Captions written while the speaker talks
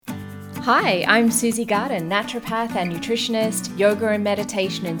Hi, I'm Susie Garden, naturopath and nutritionist, yoga and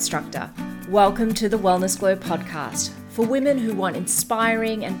meditation instructor. Welcome to the Wellness Glow podcast for women who want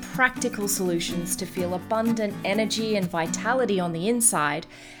inspiring and practical solutions to feel abundant energy and vitality on the inside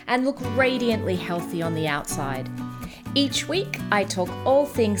and look radiantly healthy on the outside. Each week, I talk all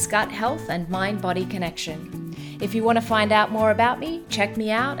things gut health and mind-body connection. If you want to find out more about me, check me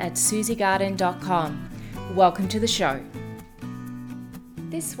out at susiegarden.com. Welcome to the show.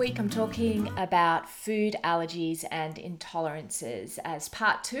 This week I'm talking about food allergies and intolerances as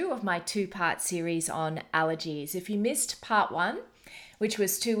part 2 of my 2-part series on allergies. If you missed part 1, which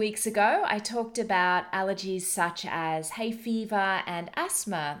was 2 weeks ago, I talked about allergies such as hay fever and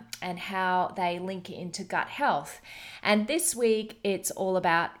asthma and how they link into gut health. And this week it's all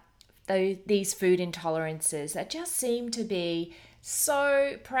about these food intolerances that just seem to be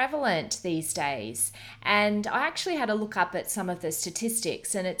so prevalent these days. And I actually had a look up at some of the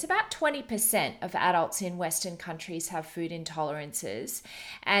statistics, and it's about 20% of adults in Western countries have food intolerances.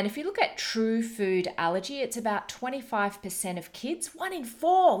 And if you look at true food allergy, it's about 25% of kids, 1 in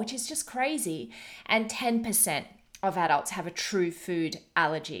 4, which is just crazy, and 10% of adults have a true food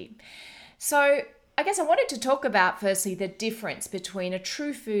allergy. So I guess I wanted to talk about firstly the difference between a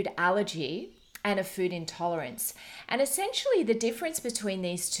true food allergy and a food intolerance. And essentially the difference between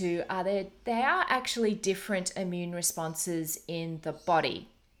these two are they are actually different immune responses in the body.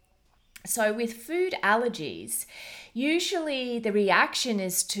 So with food allergies, usually the reaction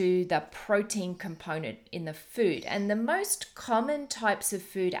is to the protein component in the food. And the most common types of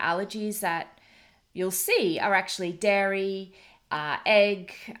food allergies that you'll see are actually dairy,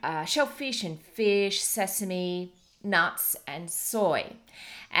 egg, shellfish and fish, sesame, nuts, and soy.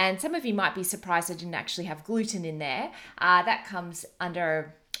 And some of you might be surprised I didn't actually have gluten in there. That comes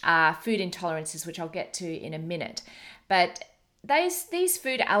under food intolerances, which I'll get to in a minute. But these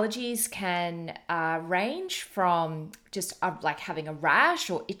food allergies can range from just like having a rash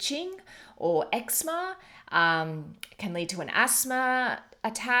or itching or eczema, can lead to an asthma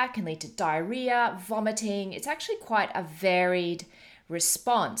attack, can lead to diarrhea, vomiting. It's actually quite a varied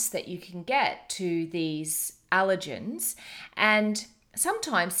response that you can get to these allergens. And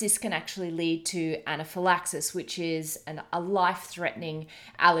sometimes this can actually lead to anaphylaxis, which is a life-threatening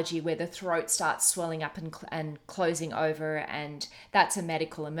allergy where the throat starts swelling up and closing over, and that's a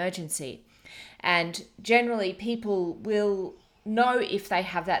medical emergency. And generally people will know if they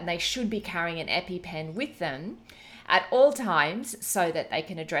have that, and they should be carrying an EpiPen with them at all times so that they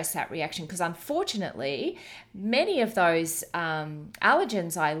can address that reaction. Because unfortunately, many of those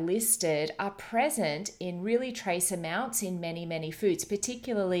allergens I listed are present in really trace amounts in many, many foods,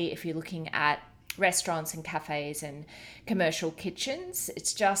 particularly if you're looking at restaurants and cafes and commercial kitchens.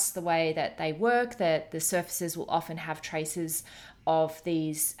 It's just the way that they work, that the surfaces will often have traces of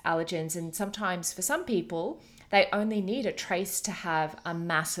these allergens. And sometimes for some people, they only need a trace to have a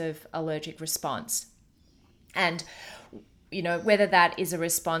massive allergic response. And, you know, whether that is a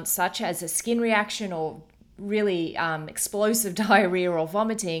response such as a skin reaction or really explosive diarrhea or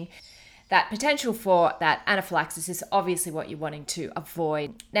vomiting, that potential for that anaphylaxis is obviously what you're wanting to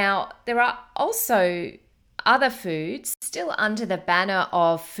avoid. Now, there are also other foods still under the banner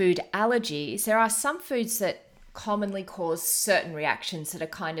of food allergies. There are some foods that commonly cause certain reactions that are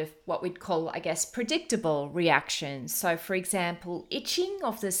kind of what we'd call, I guess, predictable reactions. So, for example, itching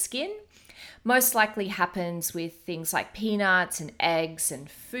of the skin most likely happens with things like peanuts and eggs and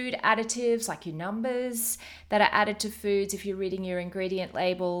food additives like your numbers that are added to foods if you're reading your ingredient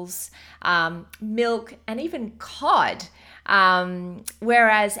labels, milk, and even cod.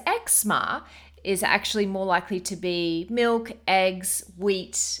 Whereas eczema is actually more likely to be milk, eggs,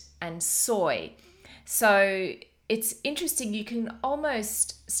 wheat, and soy. So it's interesting, you can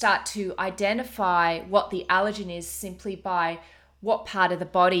almost start to identify what the allergen is simply by what part of the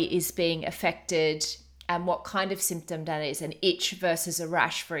body is being affected and what kind of symptom that is. An itch versus a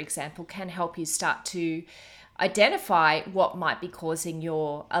rash, for example, can help you start to identify what might be causing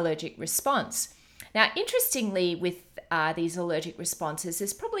your allergic response. Now, interestingly, with these allergic responses,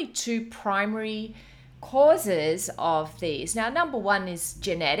 there's probably 2 primary causes of these. Now, number 1 is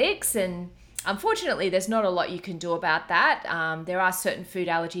genetics, and unfortunately, there's not a lot you can do about that. There are certain food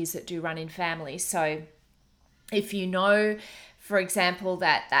allergies that do run in families. So if you know, for example,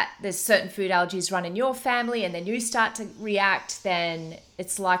 that there's certain food allergies run in your family and then you start to react, then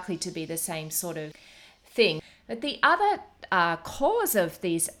it's likely to be the same sort of thing. But the other cause of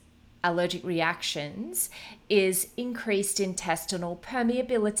these allergic reactions is increased intestinal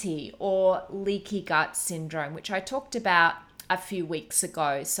permeability or leaky gut syndrome, which I talked about a few weeks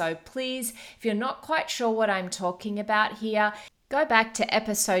ago. So please, if you're not quite sure what I'm talking about here, Go back to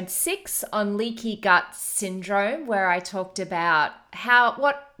episode 6 on leaky gut syndrome, where I talked about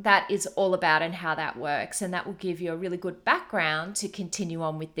what that is all about and how that works, and that will give you a really good background to continue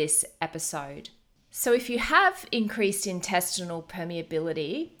on with this episode. So if you have increased intestinal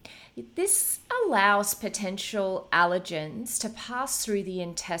permeability, this allows potential allergens to pass through the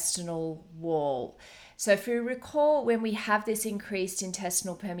intestinal wall. So if you recall, when we have this increased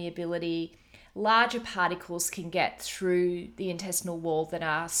intestinal permeability, larger particles can get through the intestinal wall than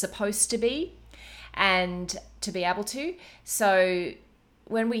are supposed to be and to be able to. So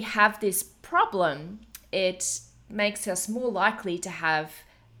when we have this problem, it makes us more likely to have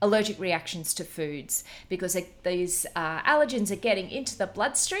allergic reactions to foods because these allergens are getting into the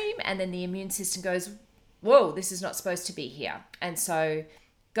bloodstream, and then the immune system goes, whoa, this is not supposed to be here. And so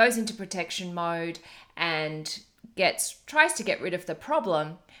goes into protection mode and tries to get rid of the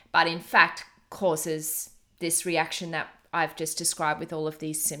problem, but in fact causes this reaction that I've just described with all of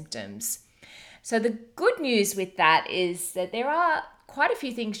these symptoms. So the good news with that is that there are quite a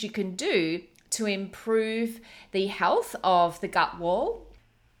few things you can do to improve the health of the gut wall.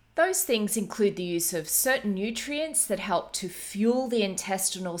 Those things include the use of certain nutrients that help to fuel the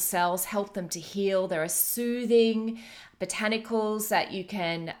intestinal cells, help them to heal. There are soothing botanicals that you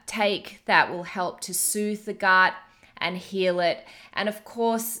can take that will help to soothe the gut and heal it. And of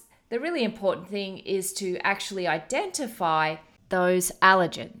course, the really important thing is to actually identify those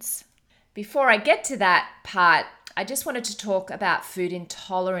allergens. Before I get to that part, I just wanted to talk about food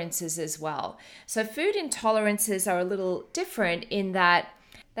intolerances as well. So food intolerances are a little different in that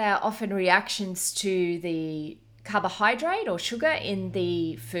they are often reactions to the carbohydrate or sugar in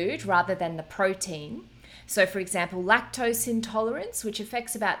the food rather than the protein. So for example, lactose intolerance, which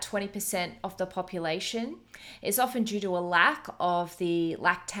affects about 20% of the population, is often due to a lack of the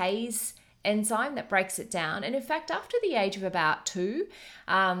lactase enzyme that breaks it down. And in fact, after the age of about 2,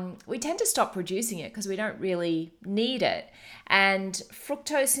 we tend to stop producing it because we don't really need it. And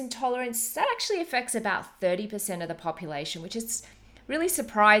fructose intolerance, that actually affects about 30% of the population, which is really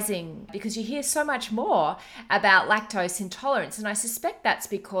surprising because you hear so much more about lactose intolerance. And I suspect that's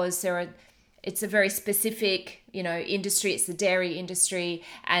because it's a very specific, industry. It's the dairy industry,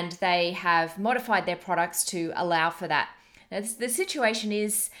 and they have modified their products to allow for that. Now, the situation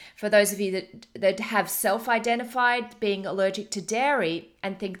is, for those of you that have self-identified being allergic to dairy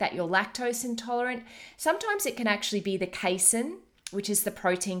and think that you're lactose intolerant, sometimes it can actually be the casein, which is the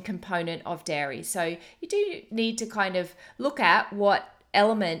protein component of dairy. So you do need to kind of look at what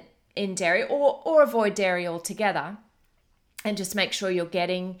element in dairy or avoid dairy altogether, and just make sure you're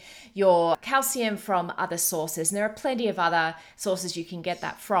getting your calcium from other sources. And there are plenty of other sources you can get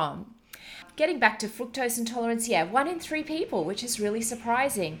that from. Getting back to fructose intolerance, 1 in 3 people, which is really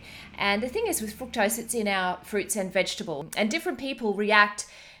surprising. And the thing is, with fructose, it's in our fruits and vegetables. And different people react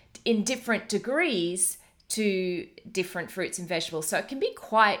in different degrees to different fruits and vegetables. So it can be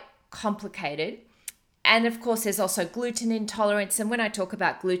quite complicated. And of course, there's also gluten intolerance. And when I talk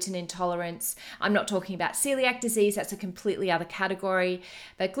about gluten intolerance, I'm not talking about celiac disease. That's a completely other category.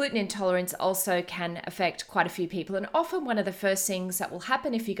 But gluten intolerance also can affect quite a few people. And often one of the first things that will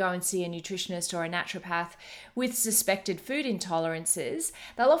happen if you go and see a nutritionist or a naturopath with suspected food intolerances,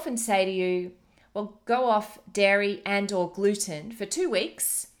 they'll often say to you, well, go off dairy and or gluten for 2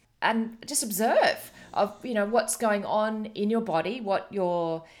 weeks and just observe what's going on in your body, what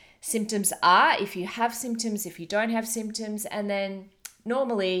your symptoms are, if you have symptoms, if you don't have symptoms. And then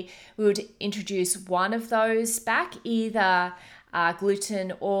normally we would introduce one of those back, either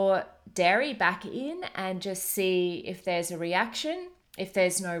gluten or dairy back in, and just see if there's a reaction. If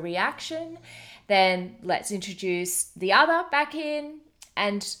there's no reaction, then let's introduce the other back in,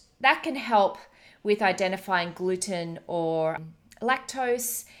 and that can help with identifying gluten or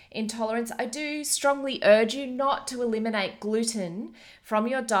lactose intolerance. I do strongly urge you not to eliminate gluten from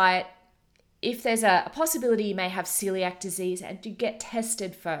your diet if there's a possibility you may have celiac disease, and to get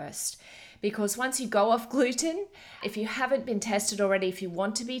tested first. Because once you go off gluten, if you haven't been tested already, if you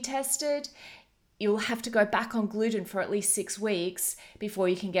want to be tested, you'll have to go back on gluten for at least 6 weeks before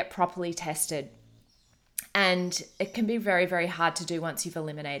you can get properly tested. And it can be very, very hard to do once you've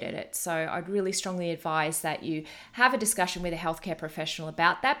eliminated it. So I'd really strongly advise that you have a discussion with a healthcare professional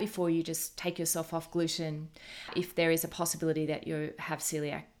about that before you just take yourself off gluten if there is a possibility that you have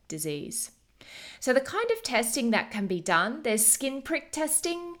celiac disease. So the kind of testing that can be done, there's skin prick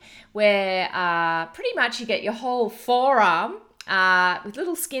testing, where pretty much you get your whole forearm with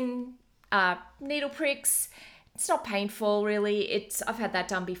little skin needle pricks. It's not painful, really. I've had that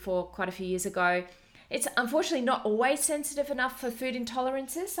done before quite a few years ago. It's unfortunately not always sensitive enough for food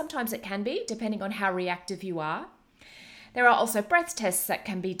intolerances. Sometimes it can be, depending on how reactive you are. There are also breath tests that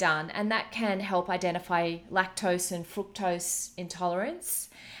can be done, and that can help identify lactose and fructose intolerance.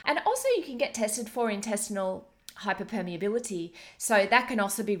 And also you can get tested for intestinal hyperpermeability. So that can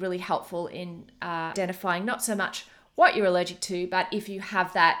also be really helpful in identifying not so much what you're allergic to, but if you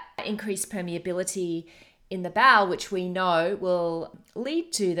have that increased permeability in the bowel, which we know will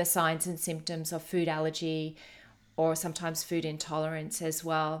lead to the signs and symptoms of food allergy or sometimes food intolerance as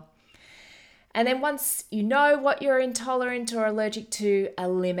well. And then once you know what you're intolerant or allergic to,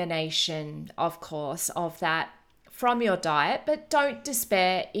 elimination, of course, of that from your diet. But don't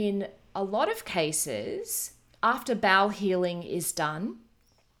despair. In a lot of cases, after bowel healing is done,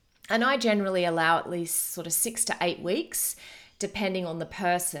 and I generally allow at least sort of 6 to 8 weeks, depending on the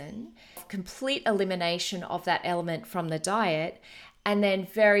person, complete elimination of that element from the diet, and then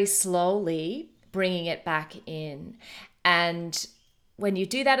very slowly bringing it back in. And when you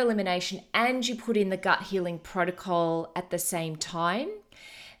do that elimination and you put in the gut healing protocol at the same time,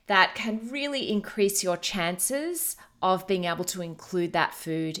 that can really increase your chances of being able to include that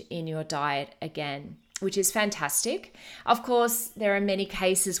food in your diet again, which is fantastic. Of course, there are many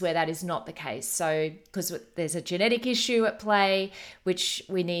cases where that is not the case. So, because there's a genetic issue at play, which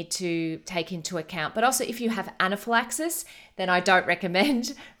we need to take into account. But also if you have anaphylaxis, then I don't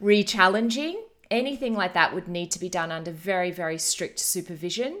recommend re-challenging. Anything like that would need to be done under very, very strict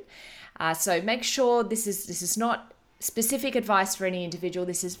supervision. So make sure this is not specific advice for any individual.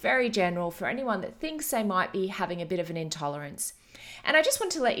 This is very general for anyone that thinks they might be having a bit of an intolerance. And I just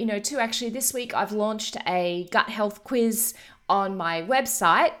want to let you know too, actually this week I've launched a gut health quiz on my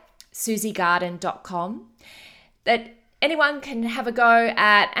website, susiegarden.com, that anyone can have a go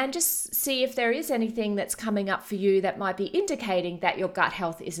at and just see if there is anything that's coming up for you that might be indicating that your gut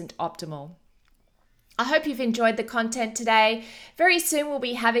health isn't optimal. I hope you've enjoyed the content today. Very soon we'll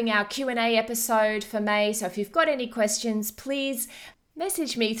be having our Q&A episode for May. So if you've got any questions, please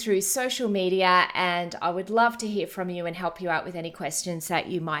message me through social media and I would love to hear from you and help you out with any questions that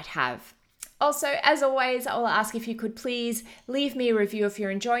you might have. Also, as always, I will ask if you could please leave me a review if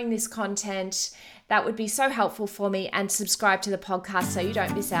you're enjoying this content. That would be so helpful for me, and subscribe to the podcast so you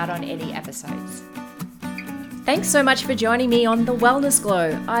don't miss out on any episodes. Thanks so much for joining me on The Wellness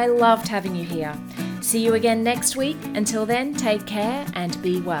Glow. I loved having you here. See you again next week. Until then, take care and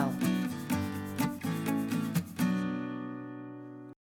be well.